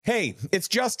Hey, it's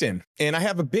Justin, and I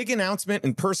have a big announcement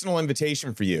and personal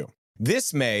invitation for you.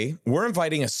 This May, we're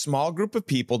inviting a small group of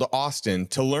people to Austin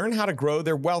to learn how to grow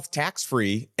their wealth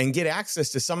tax-free and get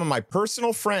access to some of my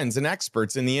personal friends and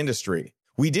experts in the industry.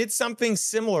 We did something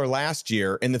similar last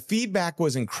year, and the feedback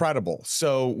was incredible,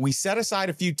 so we set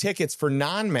aside a few tickets for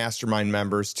non-mastermind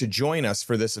members to join us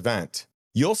for this event.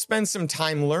 You'll spend some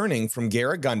time learning from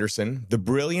Garrett Gunderson, the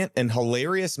brilliant and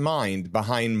hilarious mind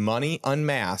behind Money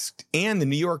Unmasked, and the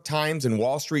New York Times and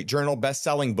Wall Street Journal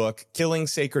best-selling book, Killing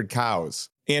Sacred Cows,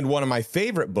 and one of my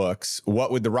favorite books, What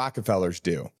Would the Rockefellers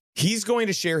Do? He's going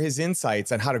to share his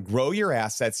insights on how to grow your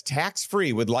assets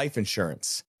tax-free with life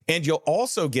insurance. And you'll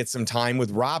also get some time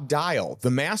with Rob Dial,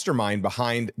 the mastermind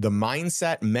behind the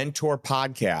Mindset Mentor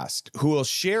podcast, who will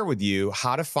share with you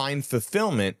how to find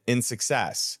fulfillment in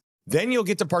success. Then you'll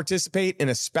get to participate in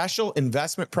a special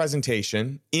investment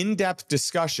presentation, in-depth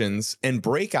discussions, and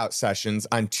breakout sessions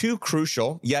on two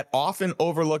crucial yet often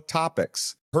overlooked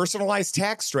topics: personalized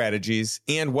tax strategies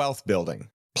and wealth building.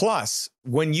 Plus,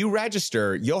 when you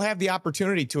register, you'll have the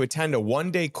opportunity to attend a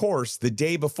one-day course the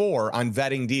day before on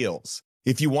vetting deals.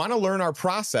 If you want to learn our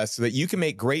process so that you can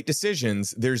make great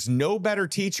decisions, there's no better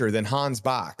teacher than Hans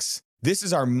Box. This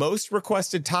is our most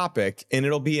requested topic, and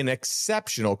it'll be an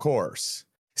exceptional course.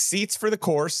 Seats for the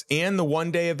course and the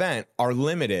one-day event are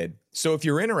limited, so if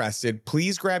you're interested,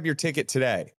 please grab your ticket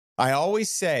today. I always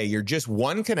say you're just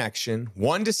one connection,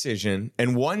 one decision,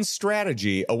 and one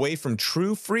strategy away from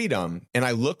true freedom, and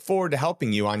I look forward to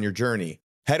helping you on your journey.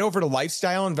 Head over to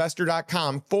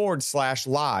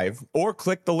lifestyleinvestor.com/live or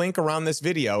click the link around this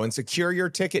video and secure your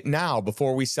ticket now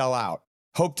before we sell out.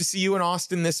 Hope to see you in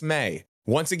Austin this May.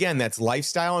 Once again, that's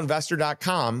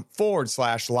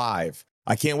lifestyleinvestor.com/live.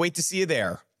 I can't wait to see you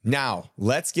there. Now,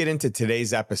 let's get into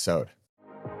today's episode.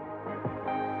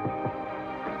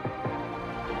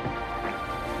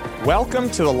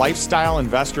 Welcome to the Lifestyle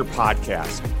Investor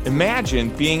Podcast. Imagine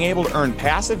being able to earn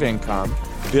passive income,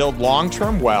 build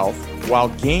long-term wealth, while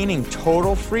gaining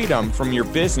total freedom from your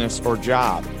business or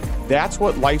job. That's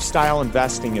what lifestyle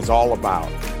investing is all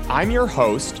about. I'm your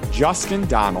host, Justin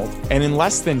Donald, and in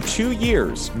less than 2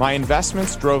 years, my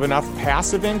investments drove enough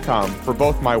passive income for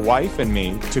both my wife and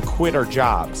me to quit our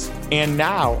jobs. And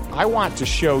now I want to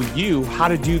show you how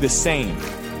to do the same.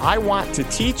 I want to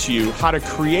teach you how to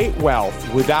create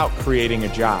wealth without creating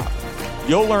a job.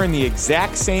 You'll learn the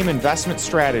exact same investment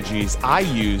strategies I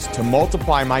use to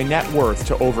multiply my net worth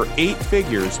to over 8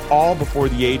 figures, all before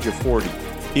the age of 40.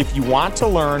 If you want to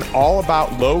learn all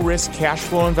about low-risk cash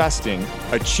flow investing,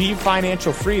 achieve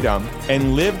financial freedom,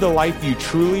 and live the life you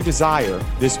truly desire,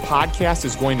 this podcast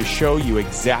is going to show you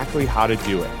exactly how to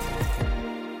do it.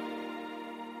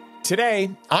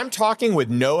 Today, I'm talking with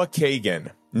Noah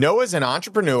Kagan. Noah's an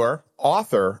entrepreneur,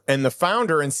 author, and the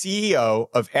founder and CEO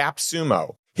of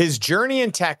AppSumo. His journey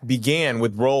in tech began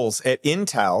with roles at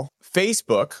Intel,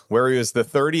 Facebook, where he was the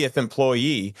 30th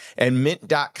employee, and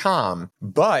Mint.com,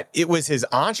 but it was his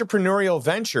entrepreneurial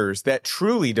ventures that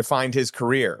truly defined his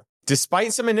career.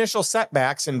 Despite some initial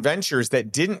setbacks and ventures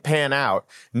that didn't pan out,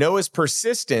 Noah's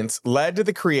persistence led to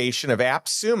the creation of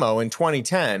AppSumo in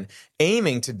 2010,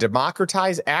 aiming to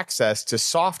democratize access to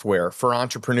software for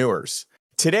entrepreneurs.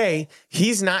 Today,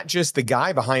 he's not just the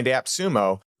guy behind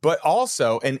AppSumo, but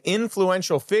also an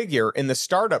influential figure in the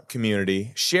startup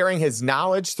community, sharing his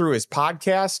knowledge through his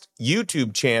podcast,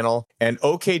 YouTube channel, and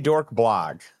OK Dork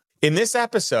blog. In this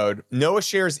episode, Noah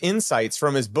shares insights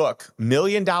from his book, $1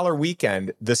 Million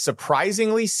Weekend, the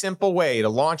surprisingly simple way to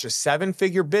launch a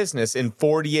 7-figure business in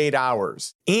 48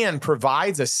 hours, and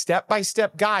provides a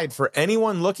step-by-step guide for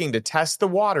anyone looking to test the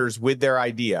waters with their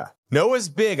idea. Noah's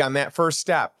big on that first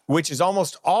step, which is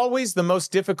almost always the most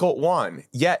difficult one,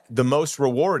 yet the most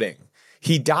rewarding.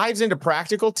 He dives into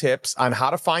practical tips on how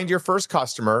to find your first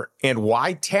customer and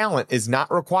why talent is not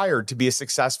required to be a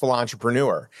successful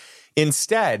entrepreneur.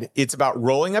 Instead, it's about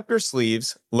rolling up your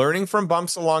sleeves, learning from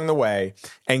bumps along the way,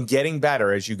 and getting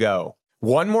better as you go.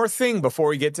 One more thing before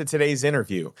we get to today's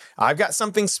interview. I've got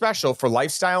something special for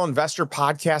Lifestyle Investor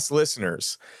Podcast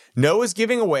listeners. Noah's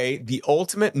giving away the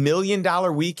ultimate $1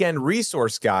 Million Weekend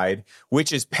resource guide,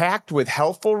 which is packed with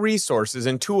helpful resources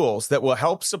and tools that will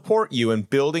help support you in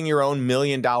building your own $1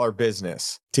 million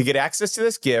business. To get access to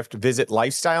this gift, visit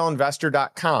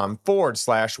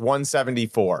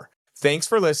lifestyleinvestor.com/174. Thanks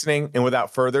for listening, and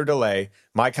without further delay,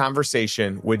 my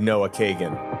conversation with Noah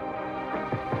Kagan.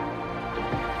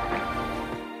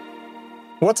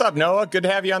 What's up, Noah? Good to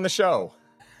have you on the show.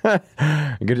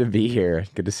 Good to be here.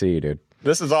 Good to see you, dude.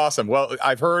 This is awesome. Well,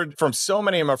 I've heard from so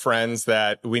many of my friends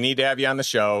that we need to have you on the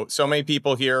show. So many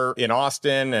people here in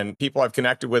Austin and people I've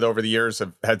connected with over the years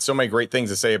have had so many great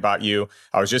things to say about you.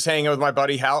 I was just hanging with my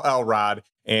buddy Hal Elrod,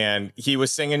 and he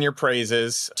was singing your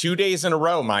praises 2 days in a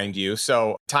row, mind you.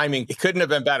 So timing, it couldn't have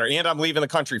been better. And I'm leaving the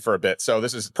country for a bit. So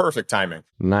this is perfect timing.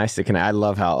 Nice to connect. I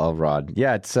love Hal Elrod.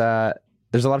 Yeah, it's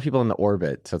there's a lot of people in the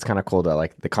orbit, so it's kind of cool to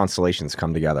like the constellations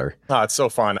come together. Oh, it's so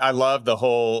fun. I love the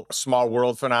whole small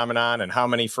world phenomenon and how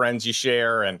many friends you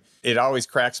share. And it always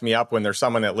cracks me up when there's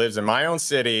someone that lives in my own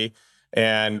city.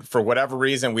 And for whatever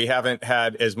reason, we haven't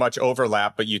had as much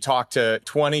overlap, but you talk to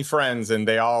 20 friends and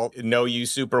they all know you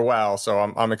super well. So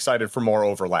I'm excited for more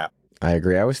overlap. I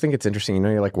agree. I always think it's interesting. You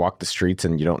know, you like walk the streets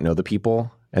and you don't know the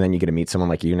people, and then you get to meet someone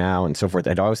like you now and so forth.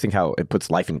 I always think how it puts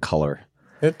life in color.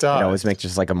 It does. It always makes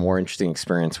just like a more interesting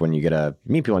experience when you get to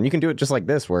meet people. And you can do it just like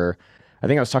this, where I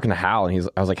think I was talking to Hal, and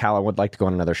I was like, Hal, I would like to go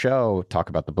on another show, talk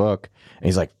about the book. And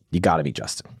he's like, you got to be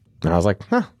Justin. And I was like,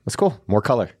 huh, that's cool. More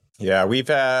color. Yeah, we've,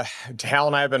 Hal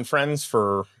and I have been friends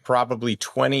for probably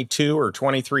 22 or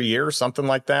 23 years, something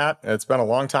like that. It's been a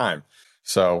long time.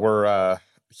 So we're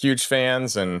huge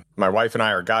fans, and my wife and I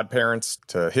are godparents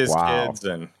to his kids.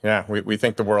 And yeah, we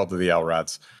think the world of the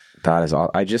Elrods. That is all.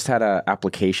 I just had an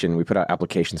application. We put out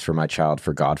applications for my child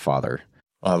for Godfather.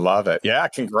 I love it. Yeah,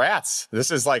 congrats. This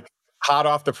is like hot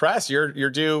off the press. You're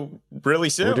due really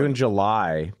soon. We're doing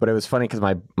July, but it was funny because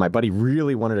my buddy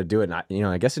really wanted to do it. And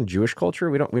I guess in Jewish culture,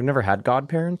 we've never had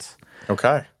godparents.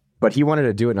 Okay. But he wanted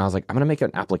to do it, and I was like, I'm going to make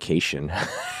an application.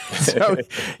 So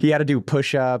he had to do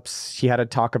push-ups. He had to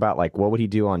talk about like what would he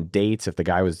do on dates if the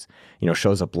guy was,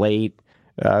 shows up late.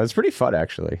 It was pretty fun,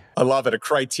 actually. I love it. A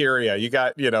criteria. You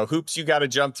got, hoops you got to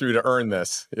jump through to earn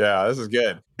this. Yeah, this is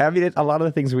good. I mean, a lot of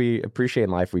the things we appreciate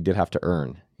in life, we did have to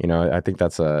earn. I think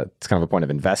it's kind of a point of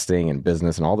investing in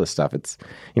business and all this stuff. It's,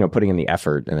 putting in the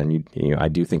effort. And then, I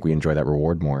do think we enjoy that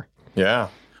reward more. Yeah.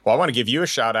 Well, I want to give you a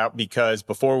shout out because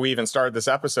before we even started this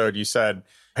episode, you said,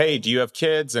 hey, do you have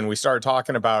kids? And we started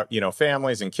talking about,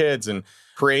 families and kids and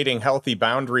creating healthy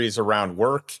boundaries around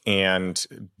work and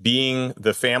being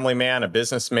the family man, a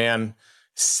businessman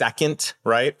second,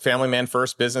 right? Family man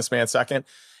first, businessman second.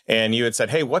 And you had said,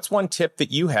 hey, what's one tip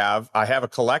that you have? I have a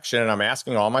collection and I'm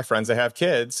asking all my friends that have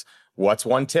kids, what's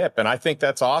one tip? And I think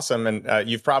that's awesome. And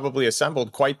you've probably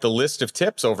assembled quite the list of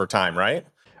tips over time, right?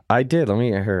 I did. Let me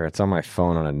hear. It's on my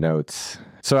phone on a notes.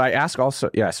 So I asked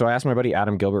my buddy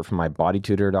Adam Gilbert from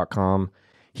mybodytutor.com.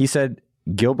 He said,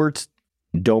 Gilbert's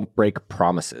don't break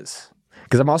promises.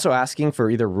 Because I'm also asking for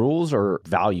either rules or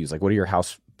values. Like, what are your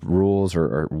house rules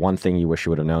or one thing you wish you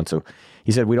would have known? So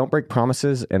he said, we don't break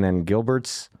promises. And then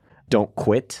Gilbert's don't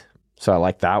quit. So I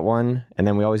like that one. And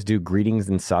then we always do greetings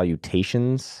and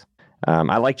salutations.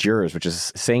 I liked yours, which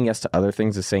is saying yes to other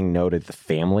things is saying no to the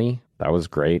family. That was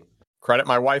great. Credit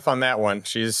my wife on that one.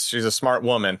 She's a smart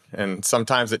woman, and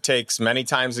sometimes it takes many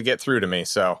times to get through to me.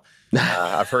 So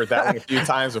I've heard that one a few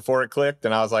times before it clicked,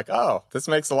 and I was like, oh, this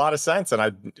makes a lot of sense, and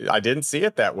I didn't see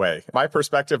it that way. My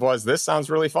perspective was, this sounds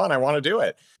really fun. I want to do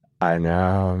it. I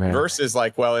know, man. Versus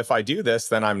like, well, if I do this,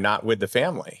 then I'm not with the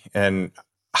family. And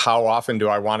how often do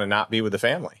I want to not be with the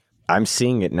family? I'm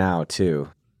seeing it now, too.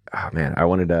 Oh, man, I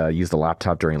wanted to use the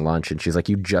laptop during lunch, and she's like,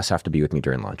 you just have to be with me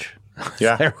during lunch.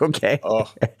 Yeah. Okay.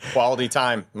 Oh, quality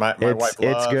time. My wife loves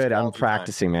it's good. I'm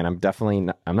practicing, man. I'm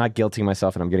not guilting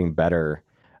myself, and I'm getting better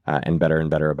and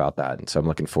better about that. And so I'm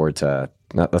looking forward to,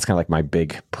 that's kind of like my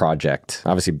big project.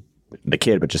 Obviously the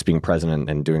kid, but just being present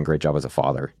and doing a great job as a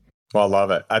father. Well, I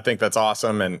love it. I think that's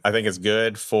awesome. And I think it's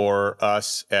good for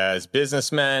us as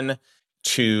businessmen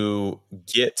to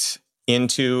get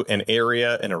into an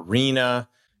area, an arena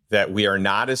that we are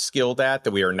not as skilled at,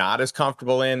 that we are not as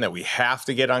comfortable in, that we have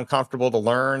to get uncomfortable to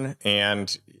learn.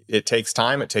 And it takes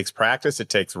time, it takes practice, it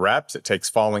takes reps, it takes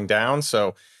falling down.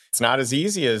 So it's not as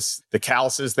easy as the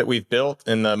calluses that we've built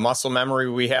and the muscle memory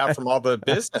we have from all the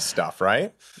business stuff,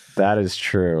 right? That is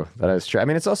true. I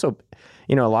mean, it's also,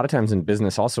 a lot of times in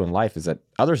business, also in life, is that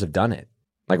others have done it.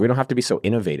 Like, we don't have to be so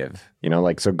innovative,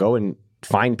 so go and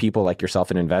find people like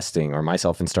yourself in investing or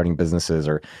myself in starting businesses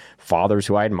or fathers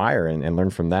who I admire and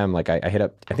learn from them. Like I hit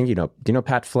up, I think, do you know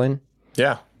Pat Flynn?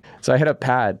 Yeah. So I hit up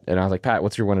Pat and I was like, Pat,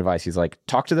 what's your one advice? He's like,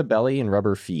 talk to the belly and rub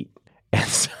her feet. And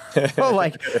so I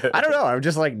don't know. I'm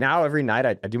just like, now every night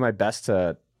I do my best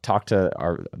to talk to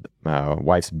our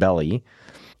wife's belly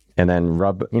and then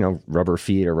rub her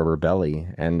feet or rub her belly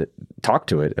and talk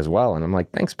to it as well. And I'm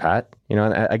like, thanks, Pat.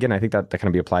 And again, I think that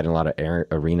can be applied in a lot of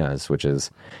arenas, which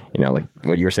is, like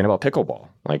what you were saying about pickleball.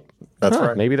 Like, that's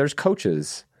right. Maybe there's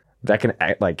coaches that can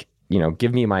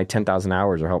give me my 10,000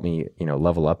 hours or help me,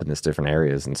 level up in these different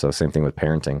areas. And so same thing with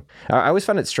parenting. I always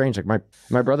found it strange. Like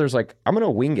my brother's like, I'm going to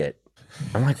wing it.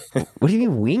 I'm like, what do you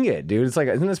mean wing it, dude? It's like,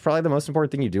 isn't this probably the most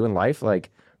important thing you do in life? Like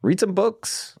read some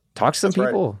books, talk to some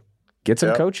people, get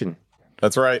some coaching.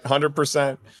 That's right.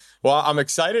 100%. Well, I'm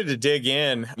excited to dig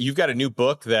in. You've got a new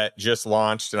book that just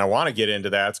launched, and I want to get into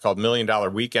that. It's called $1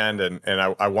 Million Weekend, and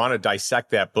I want to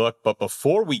dissect that book. But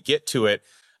before we get to it,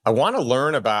 I want to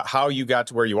learn about how you got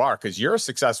to where you are, because you're a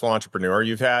successful entrepreneur.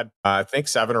 You've had, I think,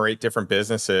 7 or 8 different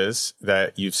businesses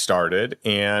that you've started,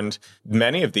 and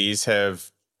many of these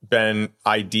have been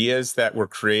ideas that were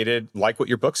created, like what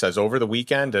your book says, over the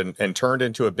weekend and turned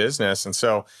into a business. And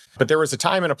so, but there was a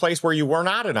time and a place where you were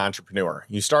not an entrepreneur.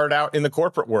 You started out in the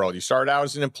corporate world. You started out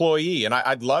as an employee. And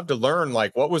I'd love to learn,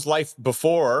 like, what was life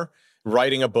before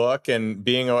writing a book and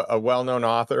being a well-known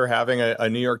author, having a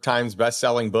New York Times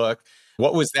best-selling book?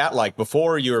 What was that like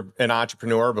before you were an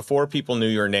entrepreneur, before people knew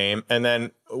your name? And then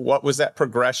what was that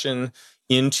progression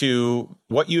into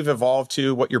what you've evolved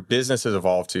to, what your business has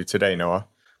evolved to today, Noah?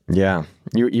 Yeah.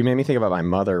 You made me think about my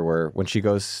mother, where when she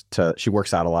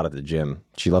works out a lot at the gym.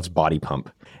 She loves body pump.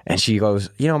 And she goes,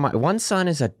 my one son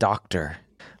is a doctor.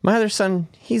 My other son,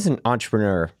 he's an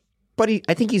entrepreneur, but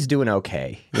I think he's doing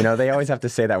okay. They always have to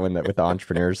say that with the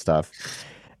entrepreneur stuff.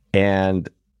 And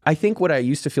I think what I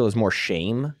used to feel is more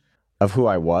shame of who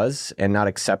I was and not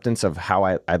acceptance of how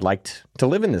I'd liked to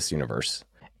live in this universe.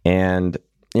 And,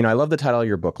 I love the title of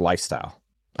your book, Lifestyle.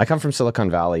 I come from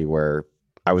Silicon Valley, where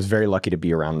I was very lucky to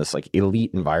be around this like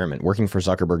elite environment, working for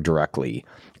Zuckerberg directly,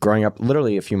 growing up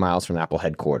literally a few miles from Apple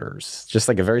headquarters, just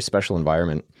like a very special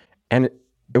environment. And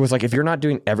it was like, if you're not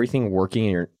doing everything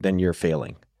working, then you're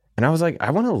failing. And I was like, I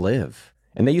want to live.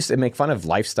 And they used to make fun of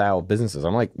lifestyle businesses.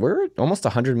 I'm like, we're almost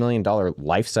 $100 million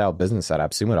lifestyle business at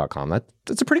AppSumo.com.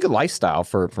 That's a pretty good lifestyle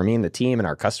for me and the team and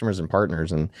our customers and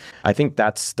partners. And I think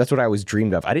that's what I always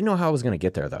dreamed of. I didn't know how I was going to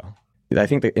get there, though. I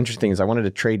think the interesting thing is I wanted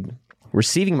to trade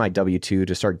receiving my W-2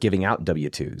 to start giving out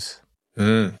W-2s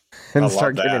and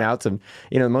start giving out some,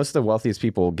 most of the wealthiest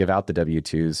people give out the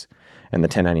W-2s and the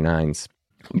 1099s,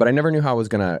 but I never knew how I was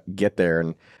going to get there.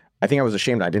 And I think I was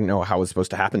ashamed. I didn't know how it was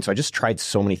supposed to happen. So I just tried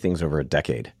so many things over a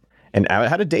decade, and I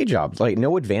had a day job, like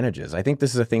no advantages. I think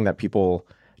this is a thing that people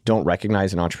don't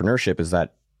recognize in entrepreneurship, is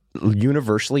that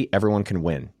universally everyone can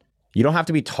win. You don't have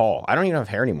to be tall. I don't even have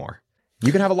hair anymore.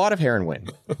 You can have a lot of hair and win.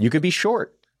 You could be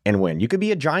short and win. You could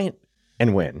be a giant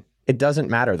and win. It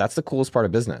doesn't matter. That's the coolest part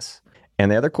of business.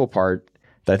 And the other cool part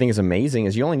that I think is amazing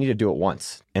is you only need to do it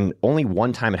once, and only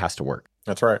one time it has to work.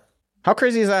 That's right. How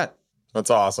crazy is that? That's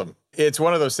awesome. It's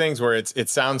one of those things where it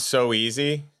sounds so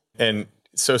easy and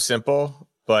so simple,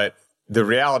 but the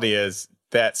reality is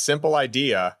that simple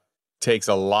idea takes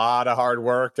a lot of hard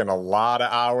work and a lot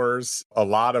of hours, a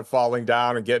lot of falling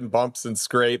down and getting bumps and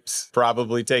scrapes.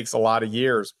 Probably takes a lot of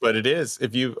years, but it is,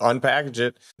 if you unpackage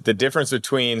it, the difference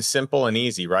between simple and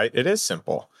easy, right? It is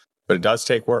simple, but it does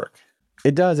take work.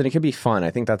 It does, and it can be fun. I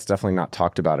think that's definitely not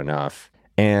talked about enough.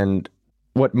 And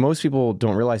what most people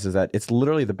don't realize is that it's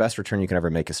literally the best return you can ever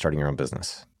make is starting your own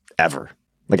business, ever.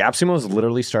 Like AppSumo was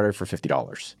literally started for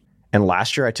 $50. And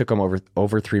last year I took them over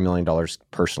 $3 million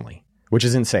personally, which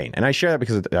is insane. And I share that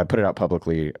because I put it out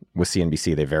publicly with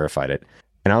CNBC. They verified it.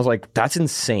 And I was like, that's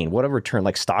insane. What a return.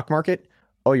 Like stock market.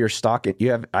 Oh, your stock.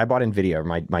 I bought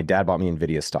NVIDIA. My dad bought me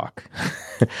NVIDIA stock.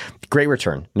 Great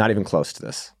return. Not even close to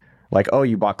this. Like, oh,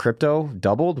 you bought crypto?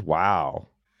 Doubled? Wow.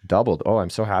 Doubled. Oh, I'm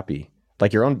so happy.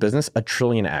 Like your own business, $1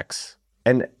 trillion X.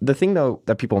 And the thing though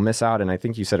that people miss out, and I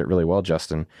think you said it really well,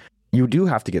 Justin, you do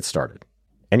have to get started.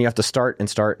 And you have to start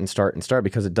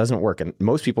because it doesn't work. And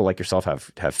most people like yourself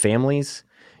have families,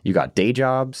 you got day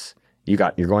jobs, you're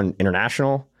going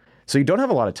international. So you don't have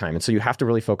a lot of time. And so you have to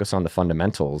really focus on the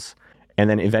fundamentals. And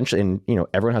then eventually, and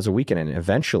everyone has a weekend, and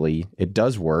eventually it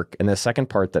does work. And the second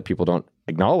part that people don't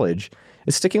acknowledge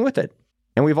is sticking with it.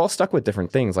 And we've all stuck with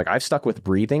different things. Like I've stuck with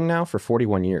breathing now for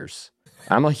 41 years.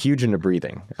 I'm a huge into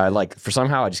breathing. I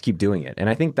just keep doing it. And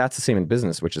I think that's the same in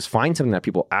business, which is find something that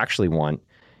people actually want.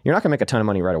 You're not going to make a ton of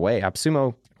money right away.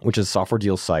 AppSumo, which is a software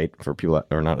deals site for people that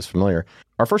are not as familiar,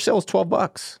 our first sale was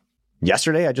 $12.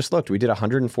 Yesterday, I just looked. We did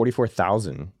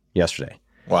 144,000 yesterday.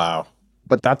 Wow.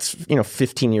 But that's,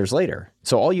 15 years later.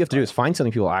 So all you have to do is find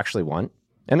something people actually want.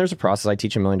 And there's a process. I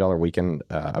teach a $1 Million Weekend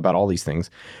about all these things.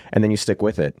 And then you stick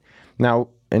with it. Now,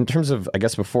 in terms of, I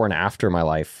guess, before and after my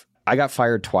life, I got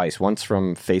fired twice, once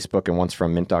from Facebook and once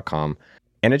from Mint.com.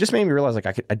 And it just made me realize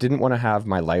I didn't want to have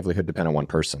my livelihood depend on one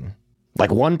person.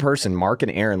 Like one person, Mark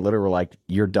and Aaron, literally were like,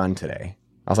 you're done today.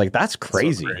 I was like, that's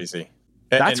crazy. So crazy.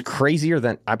 That's crazier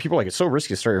than people are like, it's so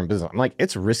risky to start your own business. I'm like,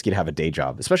 it's risky to have a day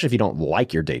job, especially if you don't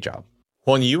like your day job.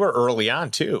 Well, and you were early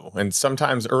on too. And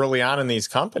sometimes early on in these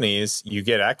companies, you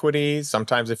get equity.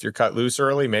 Sometimes if you're cut loose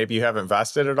early, maybe you haven't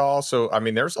vested at all. So, I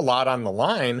mean, there's a lot on the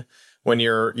line when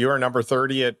you're number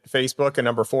 30 at Facebook and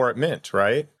number 4 at Mint,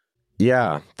 right?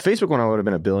 Yeah. Facebook when I would have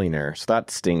been a billionaire. So that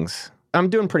stings. I'm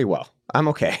doing pretty well. I'm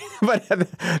okay. But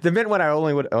the Mint one, I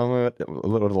only would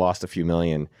have lost a few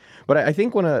million. But I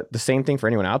think the same thing for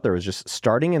anyone out there is just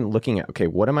starting and looking at, okay,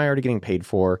 what am I already getting paid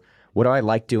for? What do I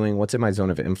like doing? What's in my zone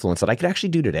of influence that I could actually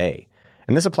do today?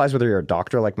 And this applies whether you're a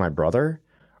doctor like my brother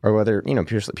or whether,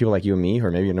 people like you and me who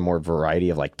are maybe in a more variety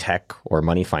of like tech or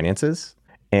money finances.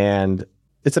 And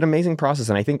it's an amazing process.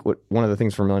 And I think one of the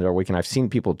things for $1 Million Weekend, I've seen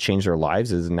people change their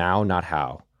lives is now, not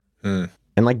how. And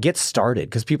like get started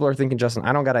because people are thinking, Justin,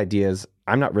 I don't got ideas.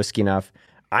 I'm not risky enough.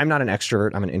 I'm not an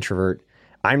extrovert. I'm an introvert.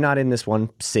 I'm not in this one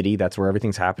city. That's where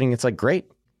everything's happening. It's like,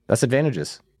 great. That's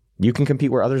advantages. You can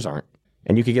compete where others aren't.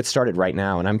 And you could get started right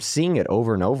now. And I'm seeing it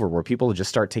over and over where people just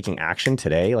start taking action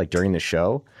today, like during the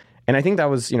show. And I think that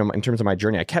was, in terms of my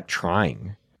journey, I kept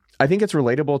trying. I think it's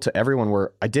relatable to everyone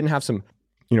where I didn't have some,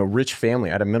 rich family.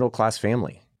 I had a middle-class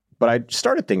family. But I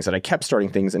started things and I kept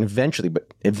starting things and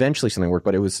eventually something worked.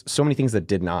 But it was so many things that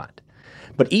did not.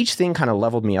 But each thing kind of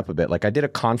leveled me up a bit. Like I did a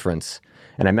conference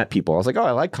and I met people. I was like, oh,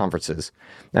 I like conferences.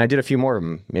 And I did a few more of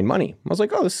them, made money. I was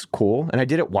like, oh, this is cool. And I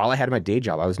did it while I had my day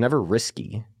job. I was never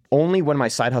risky. Only when my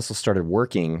side hustle started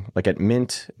working, like at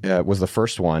Mint was the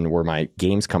first one where my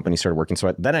games company started working.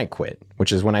 So then I quit,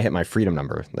 which is when I hit my freedom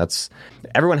number.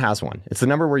 Everyone has one. It's the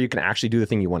number where you can actually do the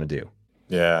thing you want to do.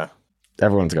 Yeah.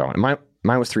 Everyone's going.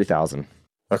 Mine was 3,000.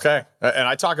 Okay. And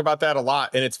I talk about that a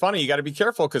lot. And it's funny, you got to be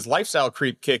careful because lifestyle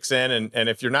creep kicks in. And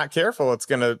if you're not careful, it's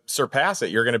going to surpass it.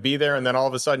 You're going to be there and then all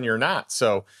of a sudden you're not.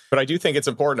 So, but I do think it's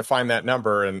important to find that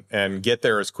number and get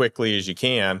there as quickly as you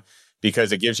can,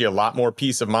 because it gives you a lot more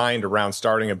peace of mind around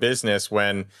starting a business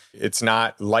when it's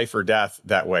not life or death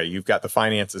that way. You've got the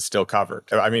finances still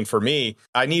covered. I mean, for me,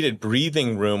 I needed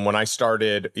breathing room when I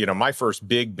started, my first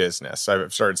big business.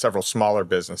 I've started several smaller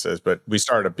businesses, but we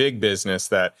started a big business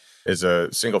that is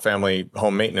a single family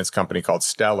home maintenance company called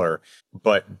Stellar.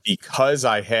 But because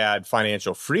I had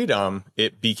financial freedom,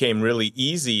 it became really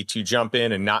easy to jump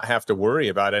in and not have to worry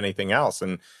about anything else.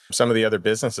 And some of the other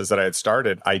businesses that I had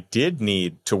started, I did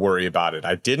need to worry about it.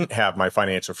 I didn't have my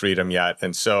financial freedom yet.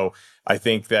 And so I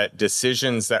think that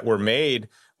decisions that were made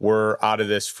were out of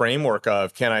this framework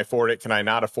of, can I afford it? Can I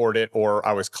not afford it? Or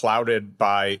I was clouded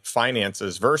by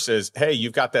finances versus, hey,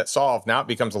 you've got that solved. Now it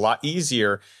becomes a lot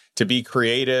easier to be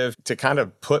creative, to kind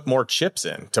of put more chips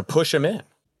in, to push them in.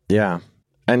 Yeah.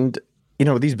 And,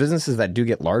 these businesses that do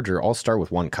get larger all start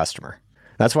with one customer.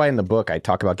 That's why in the book, I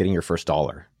talk about getting your first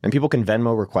dollar. And people can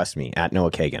Venmo request me at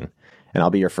Noah Kagan, and I'll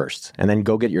be your first. And then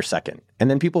go get your second. And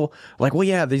then people are like, well,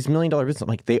 yeah, these $1 million businesses,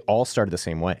 like they all started the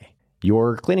same way.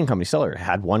 Your cleaning company, Stellar,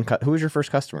 had one who was your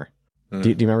first customer? Do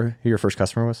you remember who your first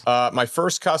customer was? My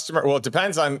first customer, well, it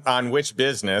depends on which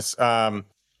business. No,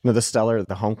 the Stellar,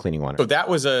 the home cleaning one. So that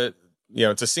was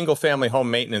it's a single family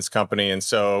home maintenance company. And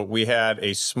so we had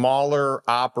a smaller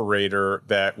operator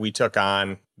that we took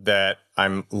on that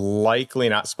I'm likely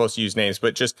not supposed to use names,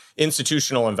 but just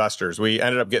institutional investors. We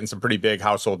ended up getting some pretty big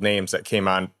household names that came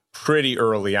on pretty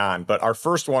early on. But our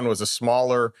first one was a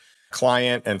smaller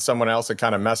client and someone else had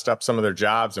kind of messed up some of their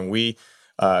jobs. And we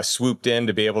swooped in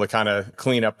to be able to kind of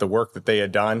clean up the work that they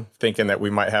had done, thinking that we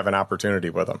might have an opportunity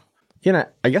with them.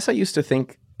 I guess I used to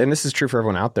think, and this is true for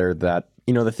everyone out there, that,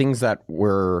 the things that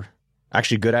we're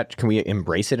actually good at, can we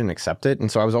embrace it and accept it?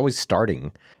 And so I was always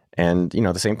starting. And,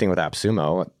 the same thing with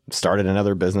AppSumo. Started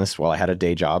another business while I had a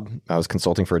day job. I was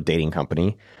consulting for a dating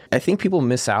company. I think people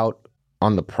miss out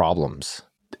on the problems.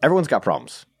 Everyone's got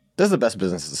problems. This is the best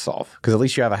business to solve because at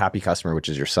least you have a happy customer, which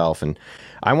is yourself. And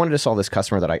I wanted to solve this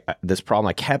this problem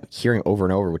I kept hearing over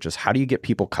and over, which is how do you get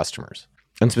people customers?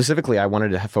 And specifically, I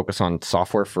wanted to focus on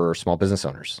software for small business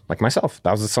owners like myself.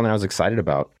 That was something I was excited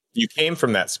about. You came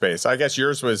from that space. I guess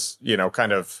yours was,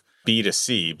 kind of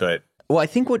B2C, but... Well, I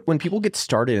think when people get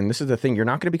started, and this is the thing, you're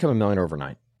not going to become a millionaire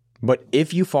overnight. But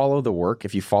if you follow the work,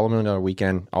 if you follow $1 Million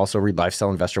Weekend, also read Lifestyle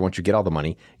Investor, once you get all the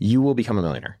money, you will become a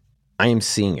millionaire. I am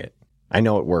seeing it. I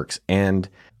know it works. And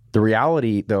the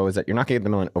reality, though, is that you're not going to get the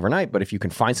 $1 million overnight, but if you can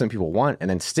find something people want and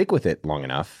then stick with it long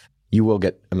enough, you will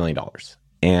get $1 million.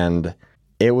 And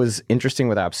it was interesting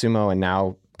with AppSumo, and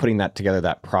now putting that together,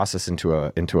 that process into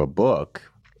a book.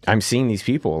 I'm seeing these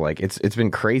people, like it's been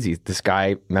crazy. This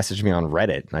guy messaged me on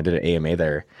Reddit, and I did an AMA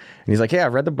there, and he's like, "Yeah, I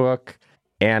read the book,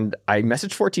 and I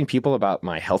messaged 14 people about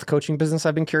my health coaching business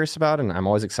I've been curious about, and I'm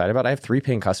always excited about. I have 3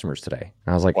 paying customers today."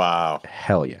 And I was like, "Wow,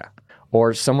 hell yeah!"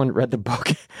 Or someone read the book.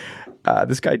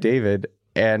 This guy David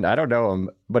And I don't know him,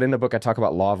 but in the book, I talk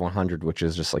about Law of 100, which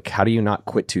is just like, how do you not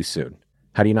quit too soon?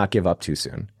 How do you not give up too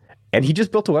soon? And he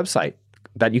just built a website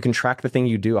that you can track the thing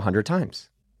you do 100 times.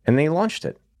 And they launched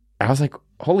it. I was like,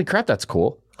 holy crap, that's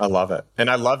cool. I love it. And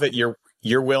I love that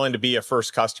you're willing to be a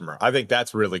first customer. I think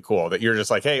that's really cool that you're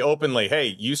just like, hey, openly,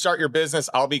 hey, you start your business,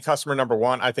 I'll be customer number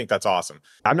one. I think that's awesome.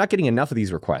 I'm not getting enough of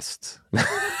these requests.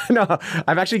 No,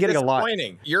 I'm actually getting a lot.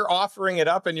 You're offering it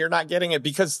up and you're not getting it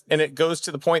because, and it goes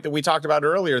to the point that we talked about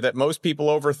earlier, that most people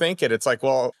overthink it. It's like,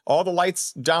 well, all the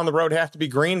lights down the road have to be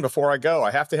green before I go.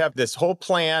 I have to have this whole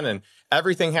plan and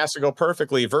everything has to go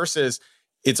perfectly versus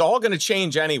it's all going to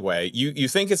change anyway. You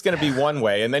think it's going to be one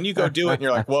way and then you go do it and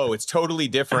you're like, whoa, it's totally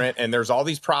different. And there's all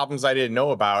these problems I didn't know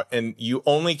about. And you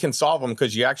only can solve them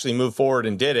because you actually moved forward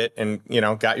and did it and,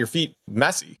 got your feet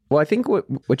messy. Well, I think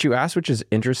what you asked, which is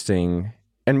interesting,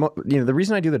 and the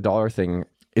reason I do the dollar thing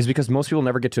is because most people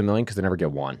never get to $1 million because they never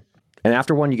get one. And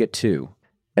after one, you get two.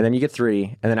 And then you get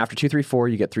three. And then after 2, 3, 4,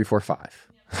 you get 3, 4, 5.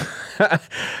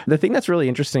 The thing that's really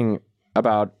interesting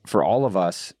about for all of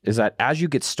us is that as you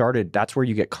get started, that's where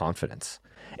you get confidence.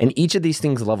 And each of these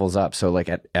things levels up. So like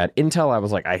at Intel, I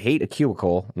was like, I hate a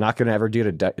cubicle. Not going to ever do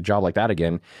a job like that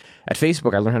again. At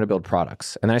Facebook, I learned how to build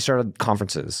products. And then I started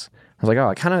conferences. I was like, oh,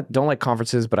 I kind of don't like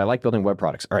conferences, but I like building web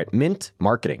products. All right, Mint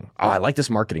marketing. Oh, I like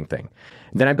this marketing thing.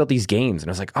 And then I built these games and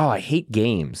I was like, oh, I hate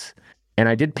games. And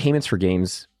I did payments for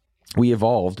games. We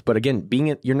evolved. But again,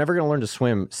 you're never going to learn to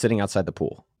swim sitting outside the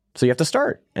pool. So you have to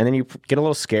start and then you get a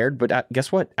little scared. But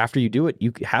guess what? After you do it,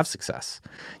 you have success.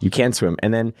 You can swim.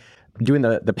 And then doing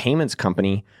the payments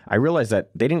company, I realized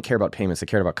that they didn't care about payments. They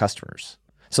cared about customers.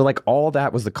 So like all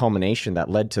that was the culmination that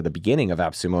led to the beginning of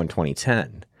AppSumo in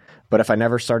 2010. But if I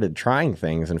never started trying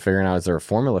things and figuring out, is there a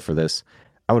formula for this,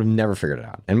 I would have never figured it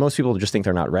out. And most people just think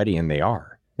they're not ready, and they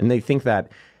are. And they think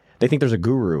there's a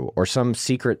guru or some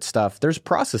secret stuff. There's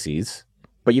processes,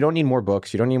 but you don't need more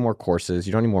books. You don't need more courses.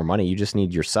 You don't need more money. You just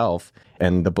need yourself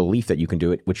and the belief that you can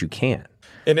do it, which you can.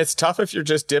 And it's tough if you're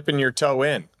just dipping your toe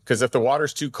in, because if the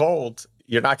water's too cold,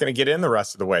 you're not going to get in the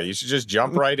rest of the way. You should just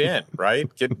jump right in, right?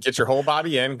 Get your whole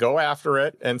body in, go after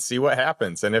it and see what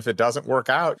happens. And if it doesn't work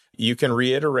out, you can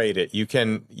reiterate it. You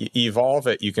can evolve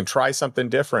it. You can try something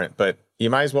different, but you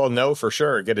might as well know for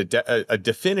sure, get a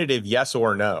definitive yes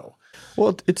or no.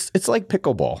 Well, it's like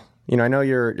pickleball. I know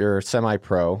you're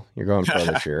semi-pro. You're going pro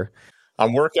this year.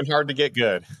 I'm working hard to get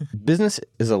good. Business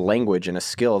is a language and a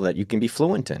skill that you can be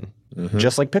fluent in,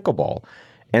 just like pickleball.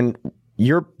 And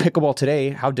your pickleball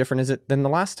today, how different is it than the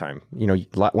last time,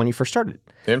 when you first started?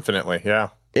 Infinitely, yeah.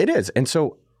 It is. And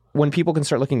so when people can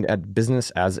start looking at business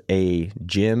as a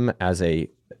gym, as a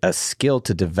skill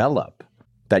to develop,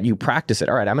 that you practice it.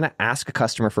 All right, I'm going to ask a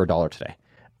customer for $1 today.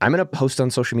 I'm going to post on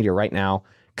social media right now.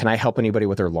 Can I help anybody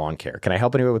with their lawn care? Can I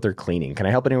help anybody with their cleaning? Can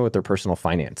I help anyone with their personal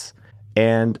finance?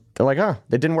 And they're like, oh,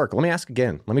 that didn't work. Let me ask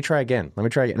again. Let me try again.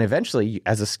 And eventually,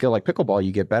 as a skill like pickleball,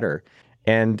 you get better.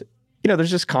 And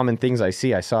there's just common things I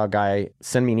see. I saw a guy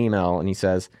send me an email and he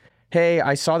says, hey,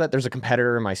 I saw that there's a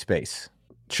competitor in my space.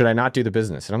 Should I not do the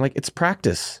business? And I'm like, it's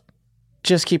practice.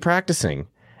 Just keep practicing.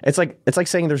 It's like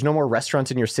saying there's no more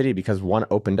restaurants in your city because one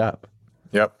opened up.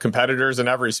 Yep. Competitors in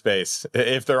every space.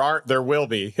 If there aren't, there will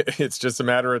be. It's just a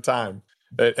matter of time.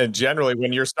 And generally,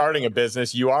 when you're starting a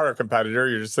business, you are a competitor.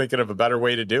 You're just thinking of a better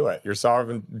way to do it. You're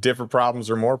solving different problems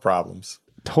or more problems.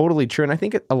 Totally true. And I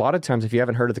think a lot of times, if you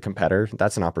haven't heard of the competitor,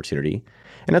 that's an opportunity.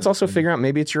 And that's also figuring out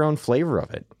maybe it's your own flavor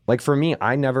of it. Like for me,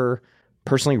 I never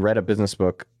personally read a business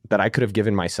book that I could have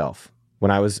given myself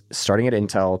when I was starting at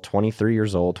Intel, 23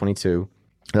 years old, 22.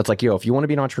 And it's like, if you want to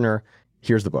be an entrepreneur,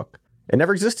 here's the book. It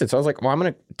never existed. So I was like, well, I'm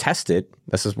going to test it.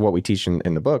 This is what we teach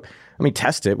in the book. Let me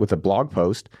test it with a blog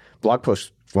post. Blog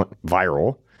post went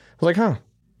viral. I was like,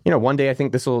 one day I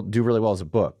think this will do really well as a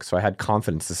book. So I had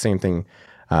confidence, the same thing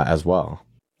as well.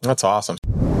 That's awesome.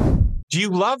 Do you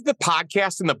love the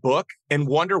podcast and the book and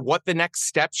wonder what the next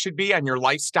step should be on your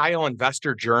lifestyle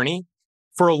investor journey?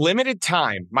 For a limited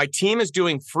time, my team is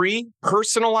doing free,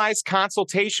 personalized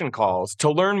consultation calls to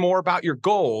learn more about your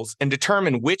goals and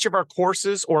determine which of our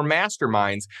courses or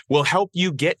masterminds will help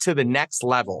you get to the next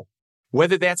level.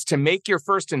 Whether that's to make your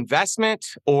first investment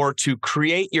or to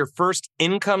create your first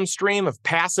income stream of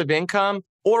passive income,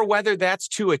 or whether that's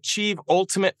to achieve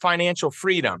ultimate financial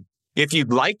freedom. If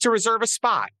you'd like to reserve a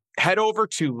spot, head over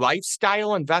to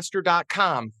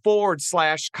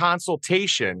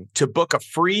lifestyleinvestor.com/consultation to book a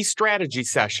free strategy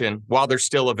session while they're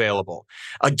still available.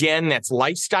 Again, that's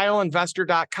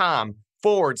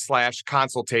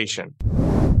lifestyleinvestor.com/consultation.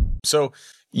 So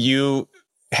you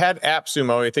had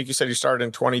AppSumo. I think you said you started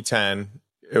in 2010.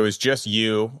 It was just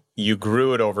you. You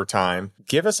grew it over time.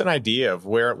 Give us an idea of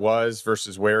where it was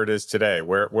versus where it is today.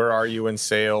 Where are you in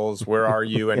sales? Where are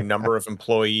you in number of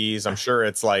employees? I'm sure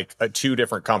it's like two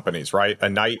different companies, right? A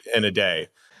night and a day.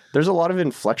 There's a lot of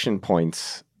inflection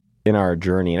points in our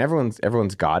journey, and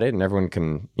everyone's got it, and everyone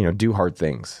can, do hard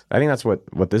things. I think that's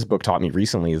what this book taught me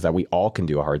recently, is that we all can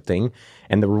do a hard thing,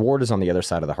 and the reward is on the other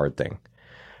side of the hard thing.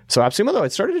 So AppSumo, though,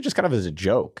 it started just kind of as a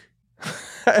joke.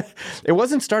 It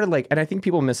wasn't started like, and I think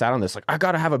people miss out on this, like, I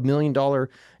got to have $1 million.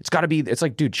 It's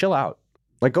like, dude, chill out.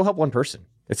 Like, go help one person.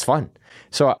 It's fun.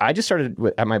 So I just started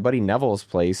at my buddy Neville's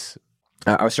place.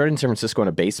 I was starting in San Francisco in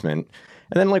a basement.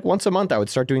 And then like once a month, I would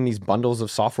start doing these bundles of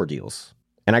software deals.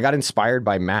 And I got inspired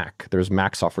by Mac. There's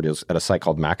Mac software deals at a site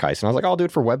called Mac Heist. And I was like, I'll do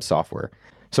it for web software.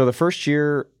 So the first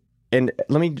year, and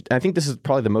I think this is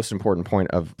probably the most important point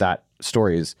of that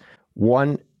story is,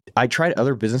 one, I tried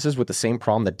other businesses with the same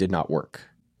problem that did not work.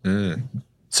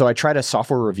 So I tried a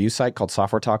software review site called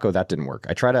Software Taco. That didn't work.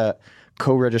 I tried a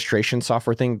co-registration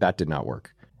software thing. That did not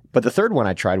work. But the third one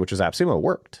I tried, which was AppSumo,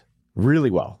 worked really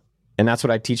well. And that's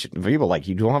what I teach people. Like,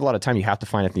 you don't have a lot of time. You have to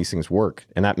find if these things work.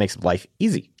 And that makes life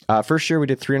easy. First year we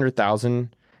did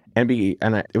 300,000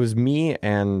 it was me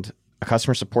and a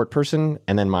customer support person.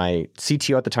 And then my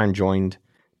CTO at the time joined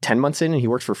 10 months in, and he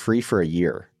worked for free for a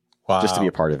year. Wow. Just to be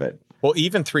a part of it. Well,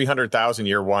 even 300,000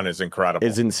 year one is incredible.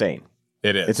 It's insane.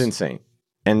 It is. It's insane.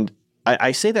 And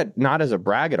I say that not as a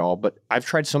brag at all, but I've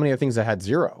tried so many other things that had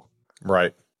zero.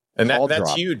 Right. And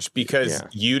that's huge, because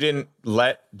you didn't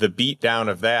let the beat down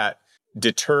of that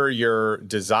deter your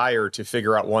desire to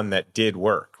figure out one that did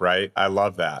work, right? I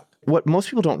love that. What most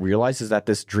people don't realize is that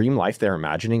this dream life they're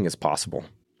imagining is possible.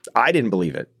 I didn't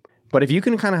believe it. But if you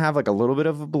can kind of have like a little bit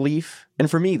of a belief, and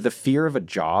for me, the fear of a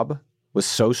job was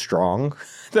so strong.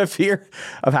 The fear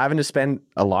of having to spend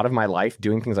a lot of my life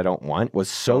doing things I don't want was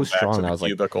so strong. I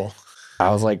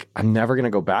was like, I'm never going to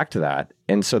go back to that.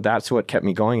 And so that's what kept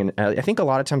me going. And I think a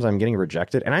lot of times I'm getting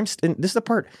rejected, and this is the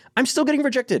part, I'm still getting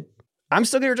rejected. I'm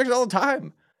still getting rejected all the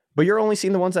time, but you're only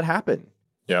seeing the ones that happen.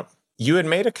 Yep. You had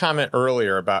made a comment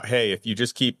earlier about, hey, if you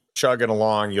just keep chugging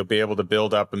along, you'll be able to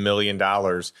build up $1 million.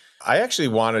 I actually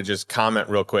want to just comment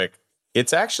real quick.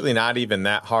 It's actually not even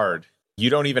that hard. You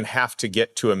don't even have to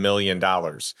get to $1 million.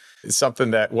 It's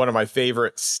something that one of my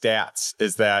favorite stats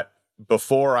is that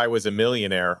before I was a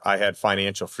millionaire, I had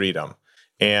financial freedom.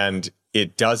 And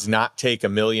it does not take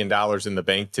 $1 million in the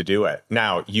bank to do it.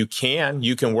 Now, you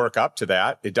can work up to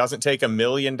that. It doesn't take $1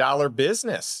 million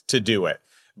business to do it.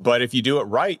 But if you do it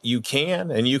right, you can,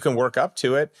 and you can work up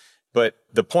to it. But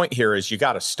the point here is you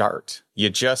got to start. You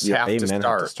just have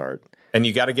to start. And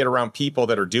you got to get around people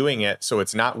that are doing it so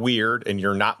it's not weird and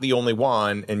you're not the only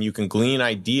one, and you can glean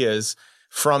ideas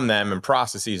from them and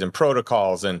processes and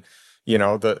protocols and,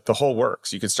 the whole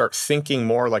works. You can start thinking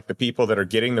more like the people that are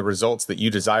getting the results that you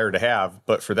desire to have.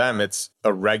 But for them, it's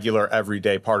a regular,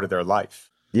 everyday part of their life.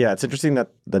 Yeah, it's interesting that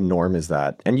the norm is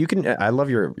that. And I love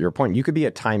your point. You could be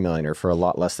a time millionaire for a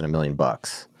lot less than $1 million.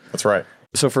 That's right.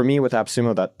 So for me with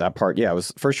AppSumo, that part,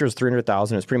 first year was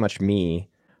 300,000. It was pretty much me.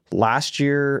 Last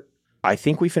year, I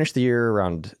think we finished the year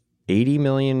around $80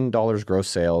 million gross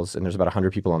sales, and there's about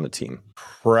 100 people on the team.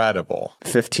 Incredible.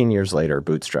 15 years later,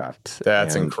 bootstrapped.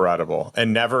 That's incredible.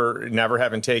 And never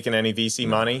having taken any VC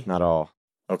money? Not all.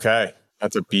 Okay.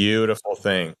 That's a beautiful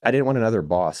thing. I didn't want another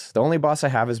boss. The only boss I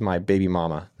have is my baby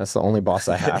mama. That's the only boss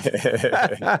I have.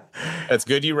 That's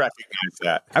good you recognize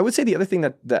that. I would say the other thing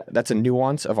that's a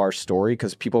nuance of our story,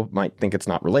 because people might think it's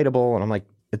not relatable, and I'm like,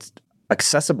 it's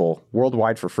accessible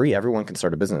worldwide for free. Everyone can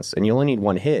start a business, and you only need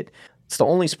one hit. It's the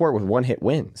only sport with one hit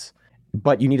wins,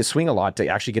 but you need to swing a lot to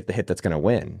actually get the hit that's going to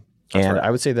win. That's right.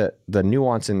 I would say that the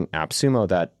nuance in AppSumo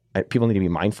that people need to be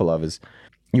mindful of is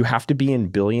you have to be in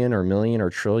billion or million or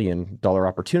trillion dollar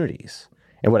opportunities.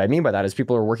 And what I mean by that is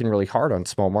people are working really hard on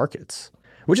small markets,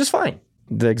 which is fine.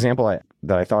 The example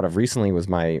that I thought of recently was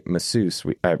my masseuse.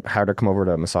 I had her come over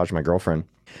to massage my girlfriend.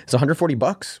 It's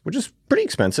 $140, which is pretty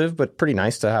expensive, but pretty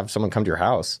nice to have someone come to your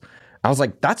house. I was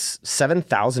like, that's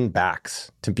 7,000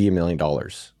 backs to be $1 million.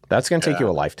 That's going to take you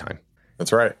a lifetime.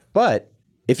 That's right. But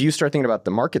if you start thinking about the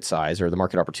market size or the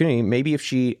market opportunity, maybe if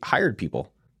she hired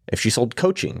people, if she sold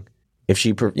coaching, if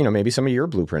she, maybe some of your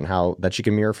blueprint, how that she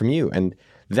can mirror from you. And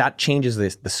that changes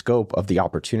the scope of the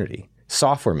opportunity.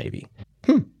 Software, maybe.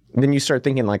 Then you start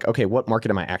thinking like, okay, what market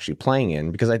am I actually playing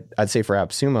in? Because I'd say for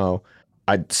AppSumo,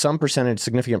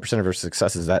 significant percentage of our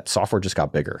success is that software just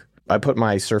got bigger. I put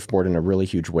my surfboard in a really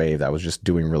huge wave that was just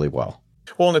doing really well.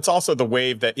 Well, and it's also the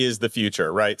wave that is the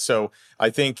future, right? So I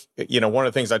think, one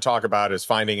of the things I talk about is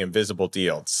finding invisible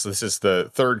deals. This is the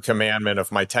third commandment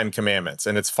of my 10 commandments,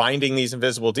 and it's finding these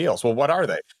invisible deals. Well, what are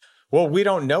they? Well, we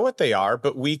don't know what they are,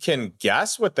 but we can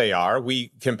guess what they are.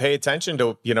 We can pay attention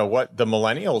to, what the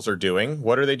millennials are doing.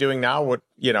 What are they doing now?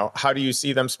 How do you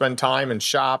see them spend time and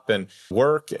shop and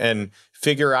work and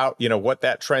figure out, what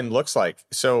that trend looks like?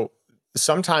 So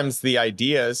sometimes the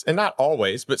idea is, and not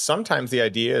always, but sometimes the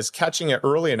idea is catching it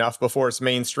early enough before it's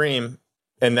mainstream,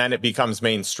 and then it becomes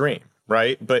mainstream.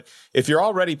 Right. But if you're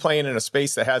already playing in a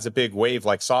space that has a big wave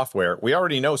like software, we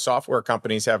already know software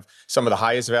companies have some of the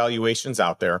highest valuations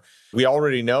out there. We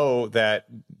already know that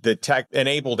the tech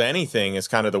enabled anything is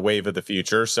kind of the wave of the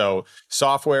future. So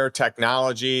software,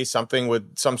 technology, something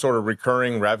with some sort of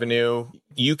recurring revenue,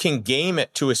 you can game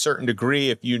it to a certain degree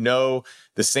if you know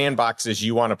the sandboxes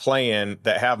you want to play in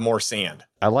that have more sand.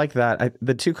 I like that.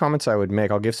 The two comments I would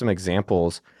make, I'll give some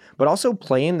examples, but also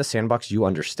play in the sandbox you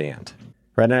understand.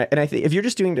 Right. And I think if you're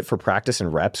just doing it for practice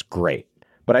and reps, great.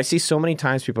 But I see so many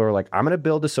times people are like, I'm going to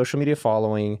build a social media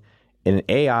following in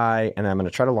AI and I'm going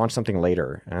to try to launch something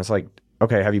later. And it's like,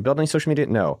 okay, have you built any social media?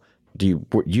 No. Do you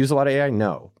use a lot of AI?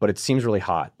 No. But it seems really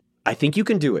hot. I think you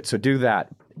can do it. So do that.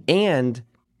 And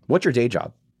what's your day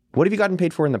job? What have you gotten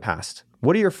paid for in the past?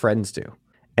 What do your friends do?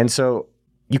 And so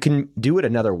you can do it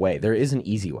another way. There is an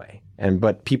easy way.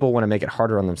 But people want to make it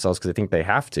harder on themselves because they think they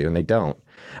have to, and they don't.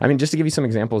 I mean, just to give you some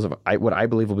examples of what I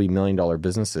believe will be $1 million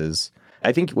businesses,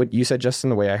 I think what you said,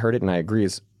 Justin, the way I heard it, and I agree,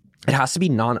 is it has to be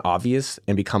non-obvious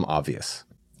and become obvious.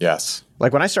 Yes.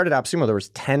 Like when I started AppSumo, there was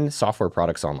 10 software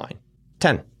products online.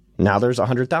 10. Now there's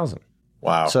 100,000.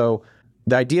 Wow. So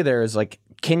the idea there is like,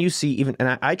 can you see even,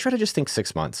 and I try to just think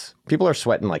 6 months. People are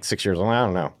sweating like 6 years. I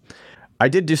don't know. I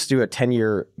did just do a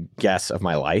 10-year guess of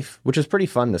my life, which was pretty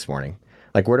fun this morning.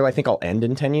 Like, where do I think I'll end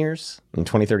in 10 years? In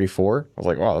 2034? I was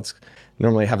like, wow, that's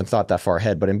normally I haven't thought that far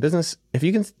ahead. But in business, if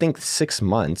you can think 6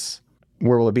 months,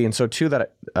 where will it be? And so too,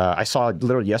 that I saw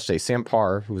literally yesterday, Sam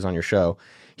Parr, who was on your show,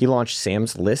 he launched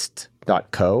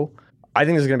samslist.co. I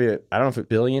think this is going to be, I don't know if it's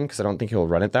billion, because I don't think he'll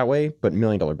run it that way, but $1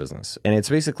 million business. And it's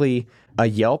basically a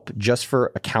Yelp just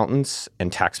for accountants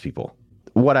and tax people.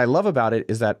 What I love about it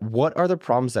is that what are the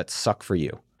problems that suck for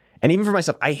you? And even for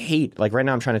myself, I hate, like right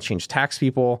now I'm trying to change tax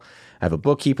people. I have a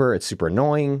bookkeeper. It's super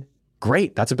annoying.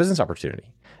 Great. That's a business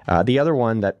opportunity. The other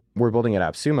one that we're building at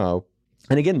AppSumo,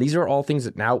 and again, these are all things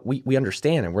that now we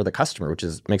understand and we're the customer, which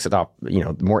makes it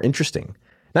more interesting.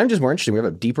 Not just more interesting, we have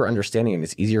a deeper understanding and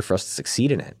it's easier for us to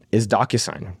succeed in it, is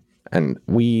DocuSign. And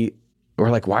we're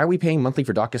like, why are we paying monthly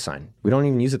for DocuSign? We don't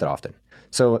even use it that often.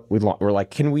 So we're like,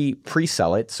 can we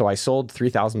pre-sell it? So I sold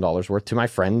 $3,000 worth to my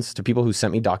friends, to people who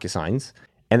sent me DocuSigns.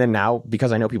 And then now,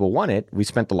 because I know people want it, we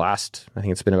spent the last, I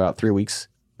think it's been about 3 weeks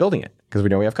building it because we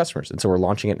know we have customers. And so we're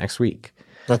launching it next week.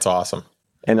 That's awesome.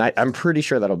 And I'm pretty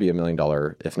sure that'll be $1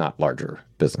 million, if not larger,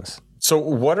 business. So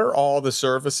what are all the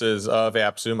services of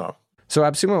AppSumo? So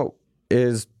AppSumo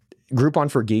is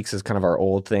Groupon for Geeks is kind of our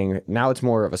old thing. Now it's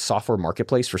more of a software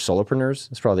marketplace for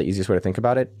solopreneurs. It's probably the easiest way to think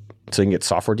about it. So you can get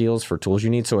software deals for tools you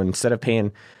need. So instead of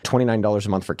paying $29 a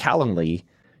month for Calendly,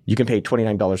 you can pay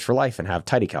 $29 for life and have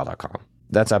tidycal.com.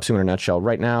 That's AppSumo in a nutshell.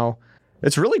 Right now,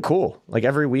 it's really cool. Like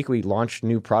every week we launch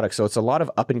new products. So it's a lot of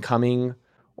up and coming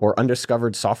or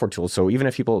undiscovered software tools. So even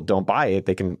if people don't buy it,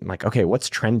 they can like, okay, what's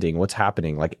trending? What's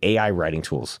happening? Like AI writing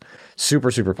tools,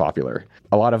 super, super popular.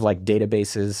 A lot of like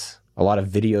databases, a lot of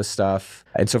video stuff.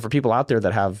 And so for people out there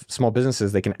that have small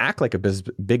businesses, they can act like a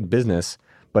big business,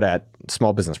 but at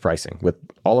small business pricing. With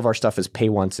all of our stuff is pay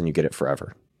once and you get it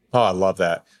forever. Oh, I love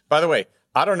that. By the way,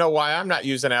 I don't know why I'm not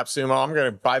using AppSumo. I'm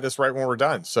going to buy this right when we're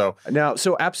done. So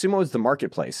AppSumo is the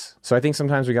marketplace. So I think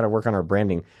sometimes we got to work on our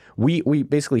branding. We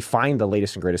basically find the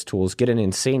latest and greatest tools, get an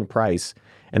insane price,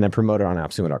 and then promote it on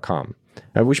AppSumo.com.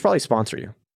 We should probably sponsor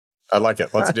you. I like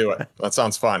it. Let's do it. That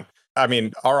sounds fun. I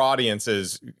mean, our audience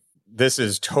this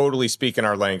is totally speaking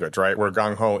our language, right? We're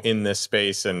gung-ho in this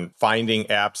space and finding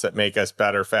apps that make us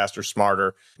better, faster,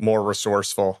 smarter, more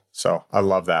resourceful. So I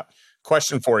love that.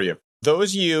 Question for you.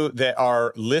 Those of you that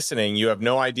are listening, you have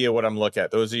no idea what I'm looking at.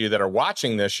 Those of you that are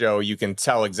watching this show, you can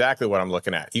tell exactly what I'm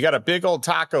looking at. You got a big old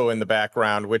taco in the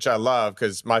background, which I love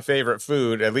because my favorite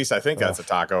food, at least I think that's a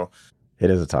taco.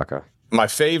 It is a taco. My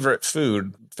favorite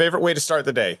food, favorite way to start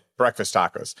the day, breakfast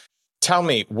tacos. Tell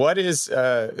me, what is,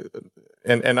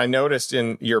 and I noticed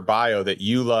in your bio that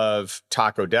you love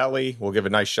Taco Deli. We'll give a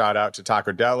nice shout out to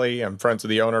Taco Deli. I'm friends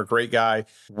with the owner, great guy.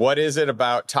 What is it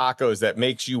about tacos that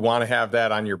makes you want to have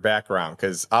that on your background?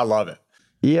 Because I love it.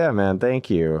 Yeah, man. Thank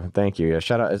you. Yeah,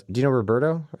 shout out. Do you know Roberto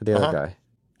or the other guy?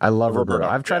 I love Roberto.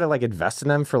 I've tried to like invest in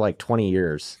them for like 20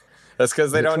 years. That's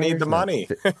because they don't need the money.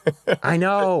 I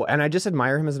know. And I just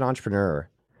admire him as an entrepreneur.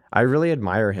 I really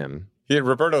admire him.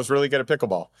 Roberto's really good at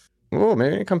pickleball. Oh,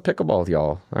 maybe I can come pickleball with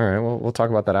y'all. All right, well, we'll talk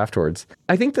about that afterwards.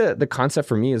 I think the concept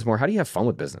for me is more, how do you have fun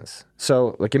with business?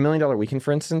 So like $1 Million Weekend,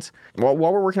 for instance, while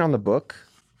we're working on the book,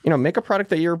 make a product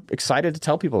that you're excited to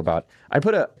tell people about. I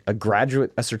put a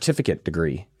certificate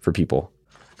degree for people.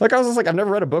 Like I was just like, I've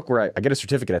never read a book where I get a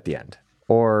certificate at the end.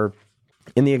 Or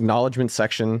in the acknowledgement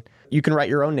section, you can write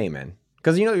your own name in.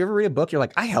 Because, you ever read a book, you're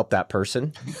like, I helped that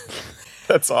person.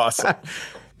 That's awesome.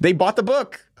 They bought the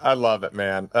book. I love it,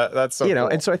 man. That's so cool.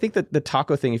 And so I think that the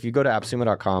taco thing, if you go to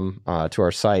appsumo.com to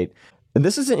our site,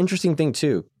 this is an interesting thing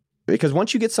too. Because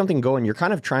once you get something going,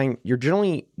 you're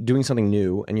generally doing something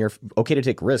new, and you're okay to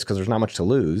take risks because there's not much to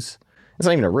lose. It's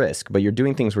not even a risk, but you're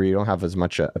doing things where you don't have as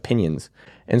much opinions.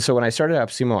 And so when I started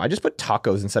AppSumo, I just put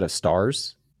tacos instead of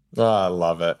stars. Oh, I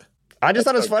love it. I just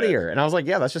thought it was funnier. And I was like,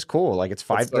 yeah, that's just cool. Like it's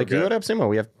 5, like you go to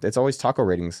AppSumo, it's always taco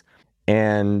ratings.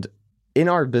 And in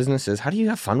our businesses, how do you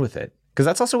have fun with it? Because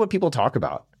that's also what people talk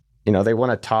about. They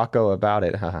want to taco about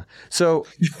it. So,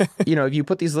 if you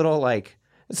put these little, like,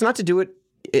 it's not to do it.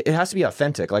 It has to be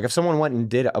authentic. Like if someone went and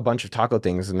did a bunch of taco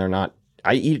things and they're not,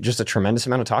 I eat just a tremendous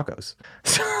amount of tacos.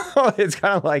 So it's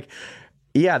kind of like,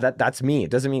 yeah, that's me.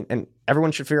 It doesn't mean, and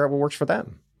everyone should figure out what works for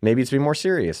them. Maybe it's be more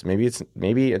serious. Maybe it's,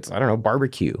 I don't know,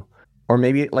 barbecue. Or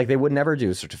maybe like they would never do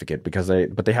a certificate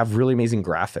but they have really amazing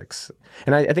graphics.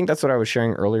 And I think that's what I was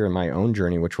sharing earlier in my own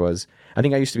journey, which was, I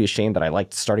think I used to be ashamed that I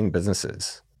liked starting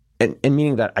businesses and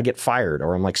meaning that I get fired,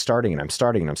 or I'm like starting.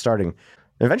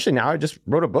 And eventually now I just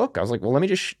wrote a book. I was like, well, let me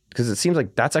just, because it seems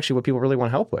like that's actually what people really want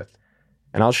to help with.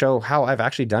 And I'll show how I've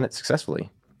actually done it successfully.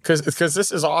 Because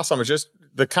this is awesome. It's just,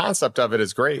 the concept of it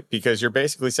is great, because you're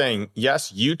basically saying,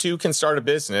 yes, you too can start a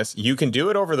business. You can do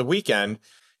it over the weekend.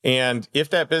 And if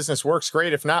that business works,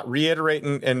 great. If not, reiterate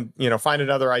and find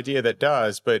another idea that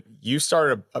does. But you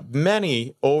started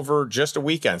many over just a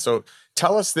weekend. So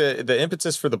tell us the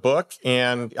impetus for the book,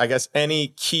 and I guess any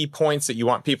key points that you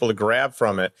want people to grab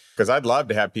from it, because I'd love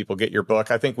to have people get your book.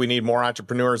 I think we need more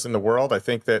entrepreneurs in the world. I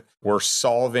think that we're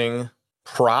solving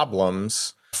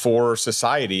problems for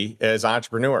society as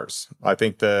entrepreneurs. I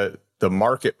think the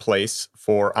marketplace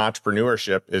for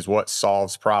entrepreneurship is what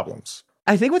solves problems.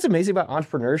 I think what's amazing about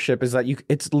entrepreneurship is that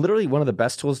it's literally one of the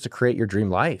best tools to create your dream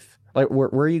life. Like, where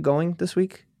are you going this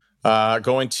week?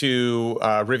 Going to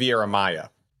Riviera Maya.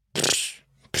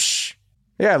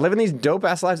 Yeah, living these dope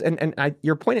ass lives. And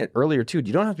your point earlier too,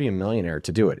 you don't have to be a millionaire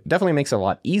to do it. It definitely makes it a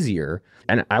lot easier.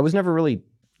 And I was never really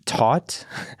taught,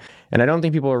 and I don't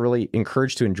think people are really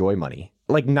encouraged to enjoy money.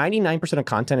 Like 99% of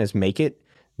content is make it.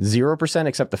 0%,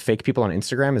 except the fake people on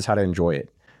Instagram, is how to enjoy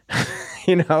it.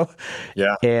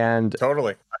 Yeah, and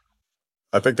totally.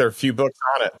 I think there are a few books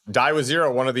on it. Die with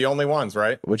Zero, one of the only ones,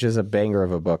 right? Which is a banger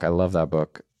of a book. I love that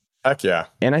book. Heck yeah.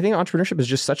 And I think entrepreneurship is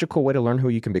just such a cool way to learn who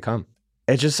you can become.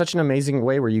 It's just such an amazing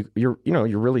way where you're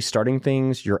really starting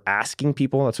things. You're asking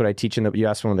people. That's what I teach in you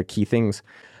asked one of the key things.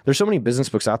 There's so many business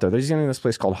books out there. There's even this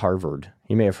place called Harvard.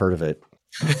 You may have heard of it.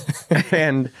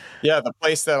 And yeah, the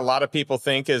place that a lot of people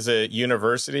think is a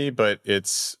university, but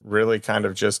it's really kind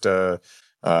of just an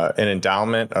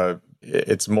endowment.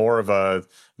 It's more of a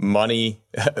money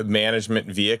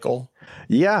management vehicle.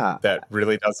 Yeah, that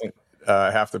really doesn't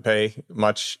have to pay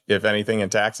much, if anything, in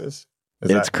taxes.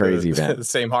 It's crazy, man. The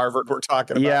same Harvard we're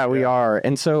talking about. Yeah, we are.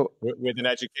 And so with an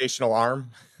educational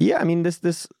arm. Yeah, I mean,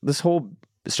 this whole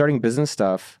starting business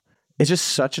stuff, it's just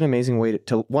such an amazing way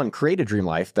to one, create a dream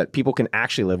life that people can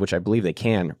actually live, which I believe they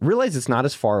can. Realize it's not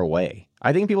as far away.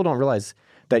 I think people don't realize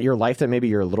that your life that maybe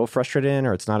you're a little frustrated in,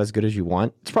 or it's not as good as you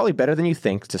want, it's probably better than you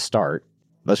think to start.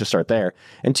 Let's just start there.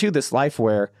 And two, this life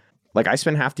where, like, I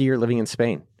spent half the year living in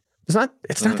Spain. It's not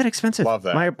that expensive. Love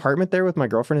that. My apartment there with my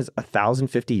girlfriend is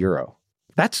 €1,050.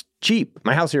 That's cheap.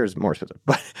 My house here is more expensive,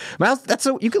 but my house,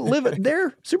 you could live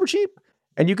there super cheap.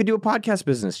 And you could do a podcast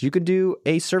business. You could do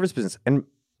a service business. And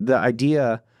the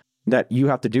idea that you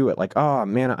have to do it, like, oh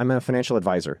man, I'm a financial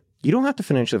advisor. You don't have to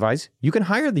financially advise. You can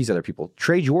hire these other people,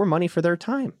 trade your money for their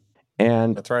time.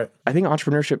 And that's right. I think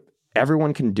entrepreneurship,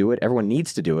 everyone can do it. Everyone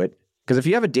needs to do it. Because if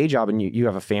you have a day job and you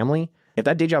have a family, if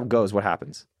that day job goes, what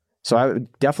happens? So I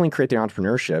would definitely create the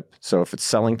entrepreneurship. So if it's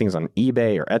selling things on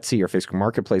eBay or Etsy or Facebook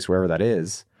Marketplace, wherever that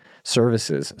is,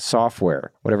 services,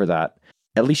 software, whatever that,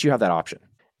 at least you have that option.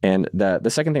 And the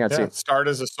second thing I'd say, start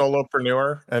as a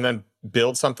solopreneur and then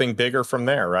build something bigger from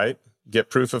there, right? Get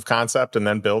proof of concept and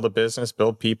then build a business,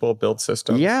 build people, build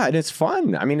systems. Yeah, and it's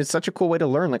fun. I mean, it's such a cool way to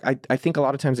learn. Like I think a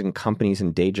lot of times in companies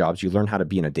and day jobs, you learn how to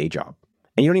be in a day job.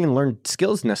 And you don't even learn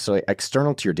skills necessarily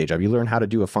external to your day job. You learn how to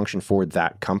do a function for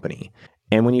that company.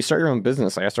 And when you start your own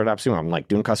business, like I started AppSumo, I'm like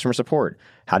doing customer support.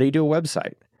 How do you do a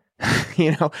website?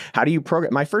 How do you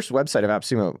program? My first website of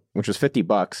AppSumo, which was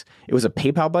 $50, it was a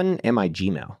PayPal button and my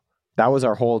Gmail. That was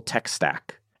our whole tech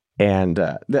stack. And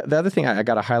the other thing I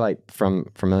got to highlight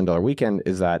from $1 Million Weekend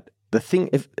is that the thing,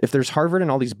 if there's Harvard and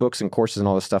all these books and courses and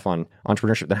all this stuff on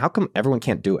entrepreneurship, then how come everyone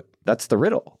can't do it? That's the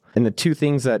riddle. And the two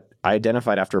things that I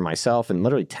identified after myself and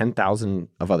literally 10,000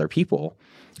 of other people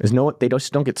is they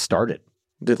just don't get started.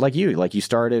 Like you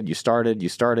started,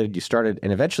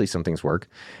 and eventually some things work.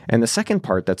 And the second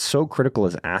part that's so critical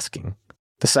is asking.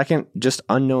 The second just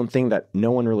unknown thing that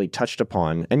no one really touched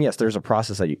upon, and yes, there's a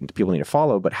process that people need to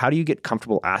follow, but how do you get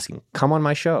comfortable asking? Come on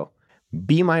my show.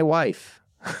 Be my wife.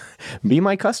 Be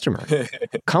my customer.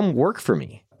 Come work for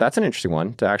me. That's an interesting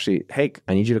one to actually, hey,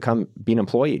 I need you to come be an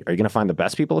employee. Are you going to find the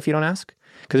best people if you don't ask?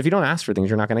 Because if you don't ask for things,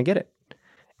 you're not going to get it.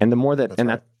 And the more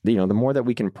that, the more that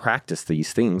we can practice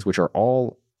these things, which are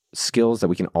all skills that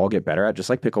we can all get better at, just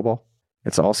like pickleball,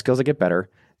 it's all skills that get better,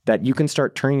 that you can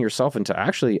start turning yourself into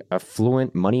actually a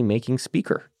fluent money-making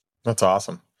speaker. That's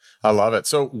awesome. I love it.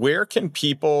 So where can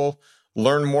people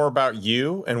learn more about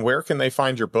you and where can they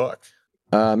find your book?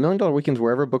 $1 Million Weekends,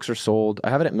 wherever books are sold.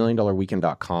 I have it at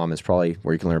 $1milliondollarweekend.com is probably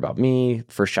where you can learn about me.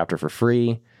 First chapter for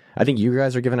free. I think you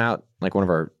guys are giving out like one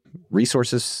of our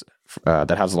resources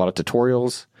that has a lot of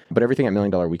tutorials, but everything at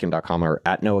 $1milliondollarweekend.com or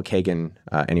at Noah Kagan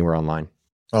anywhere online.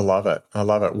 I love it. I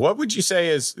love it. What would you say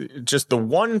is just the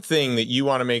one thing that you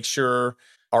want to make sure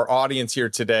our audience here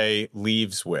today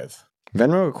leaves with?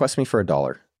 Venmo requests me for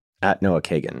 $1 at Noah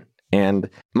Kagan. And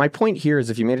my point here is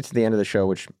if you made it to the end of the show,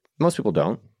 which most people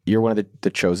don't, you're one of the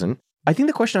chosen. I think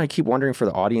the question I keep wondering for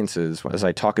the audiences as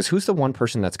I talk is who's the one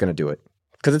person that's going to do it?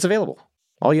 Because it's available.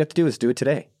 All you have to do is do it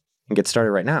today and get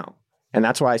started right now. And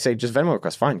that's why I say just Venmo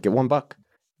request, fine, get $1.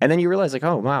 And then you realize like,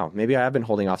 oh, wow, maybe I have been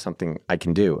holding off something I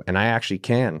can do. And I actually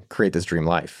can create this dream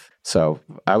life. So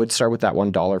I would start with that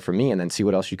 $1 for me and then see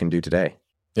what else you can do today.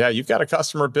 Yeah, you've got a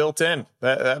customer built in.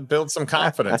 That builds some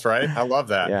confidence, right? I love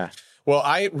that. Yeah. Well,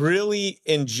 I really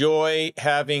enjoy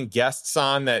having guests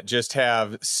on that just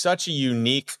have such a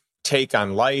unique take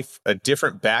on life, a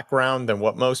different background than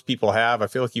what most people have. I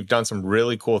feel like you've done some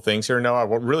really cool things here, Noah.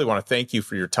 I really want to thank you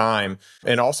for your time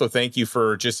and also thank you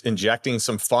for just injecting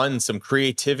some fun, some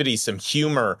creativity, some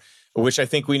humor, which I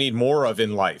think we need more of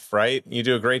in life, right? You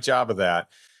do a great job of that.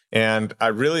 And I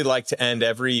really like to end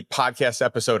every podcast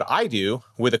episode I do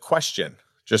with a question.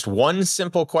 Just one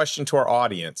simple question to our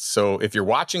audience. So if you're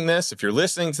watching this, if you're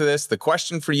listening to this, the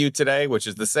question for you today, which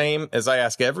is the same as I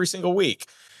ask every single week,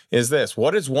 is this: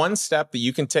 what is one step that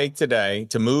you can take today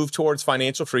to move towards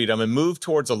financial freedom and move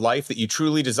towards a life that you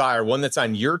truly desire, one that's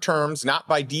on your terms, not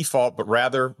by default, but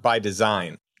rather by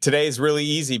design? Today is really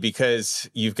easy because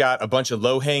you've got a bunch of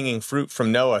low-hanging fruit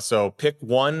from Noah. So pick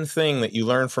one thing that you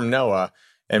learned from Noah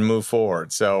and move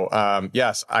forward. So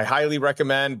yes, I highly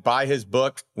recommend buy his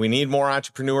book. We need more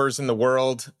entrepreneurs in the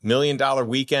world. $1 Million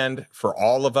Weekend for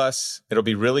all of us. It'll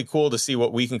be really cool to see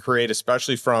what we can create,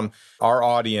 especially from our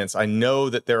audience. I know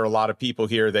that there are a lot of people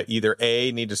here that either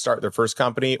A, need to start their first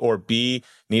company, or B,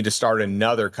 need to start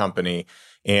another company.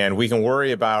 And we can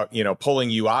worry about, pulling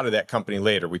you out of that company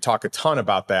later. We talk a ton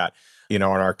about that, in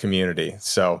our community.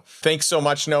 So thanks so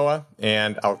much, Noah.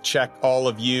 And I'll check all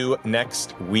of you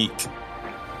next week.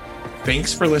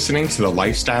 Thanks for listening to the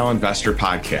Lifestyle Investor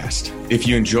Podcast. If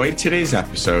you enjoyed today's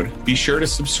episode, be sure to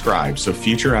subscribe so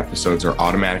future episodes are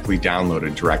automatically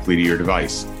downloaded directly to your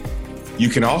device. You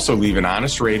can also leave an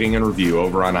honest rating and review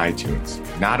over on iTunes.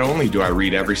 Not only do I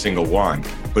read every single one,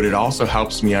 but it also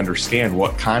helps me understand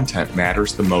what content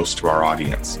matters the most to our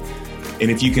audience.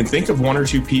 And if you can think of one or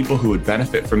two people who would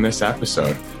benefit from this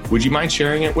episode, would you mind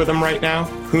sharing it with them right now?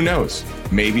 Who knows?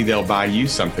 Maybe they'll buy you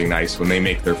something nice when they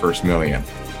make their first million.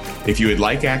 If you would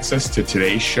like access to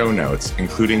today's show notes,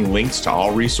 including links to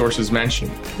all resources mentioned,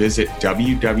 visit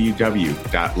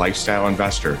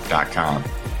www.lifestyleinvestor.com.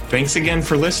 Thanks again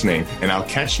for listening, and I'll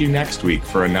catch you next week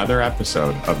for another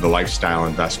episode of The Lifestyle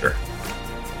Investor.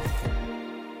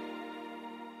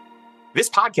 This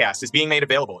podcast is being made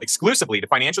available exclusively to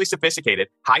financially sophisticated,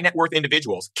 high net worth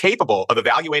individuals capable of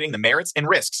evaluating the merits and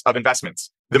risks of investments.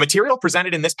 The material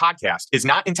presented in this podcast is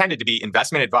not intended to be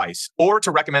investment advice or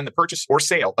to recommend the purchase or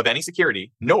sale of any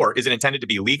security, nor is it intended to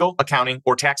be legal, accounting,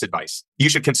 or tax advice. You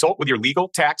should consult with your legal,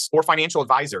 tax, or financial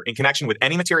advisor in connection with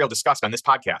any material discussed on this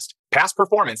podcast. Past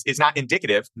performance is not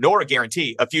indicative nor a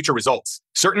guarantee of future results.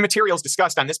 Certain materials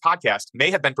discussed on this podcast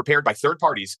may have been prepared by third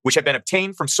parties, which have been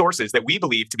obtained from sources that we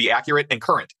believe to be accurate and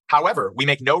current. However, we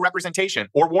make no representation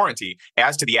or warranty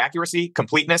as to the accuracy,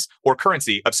 completeness, or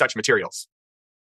currency of such materials.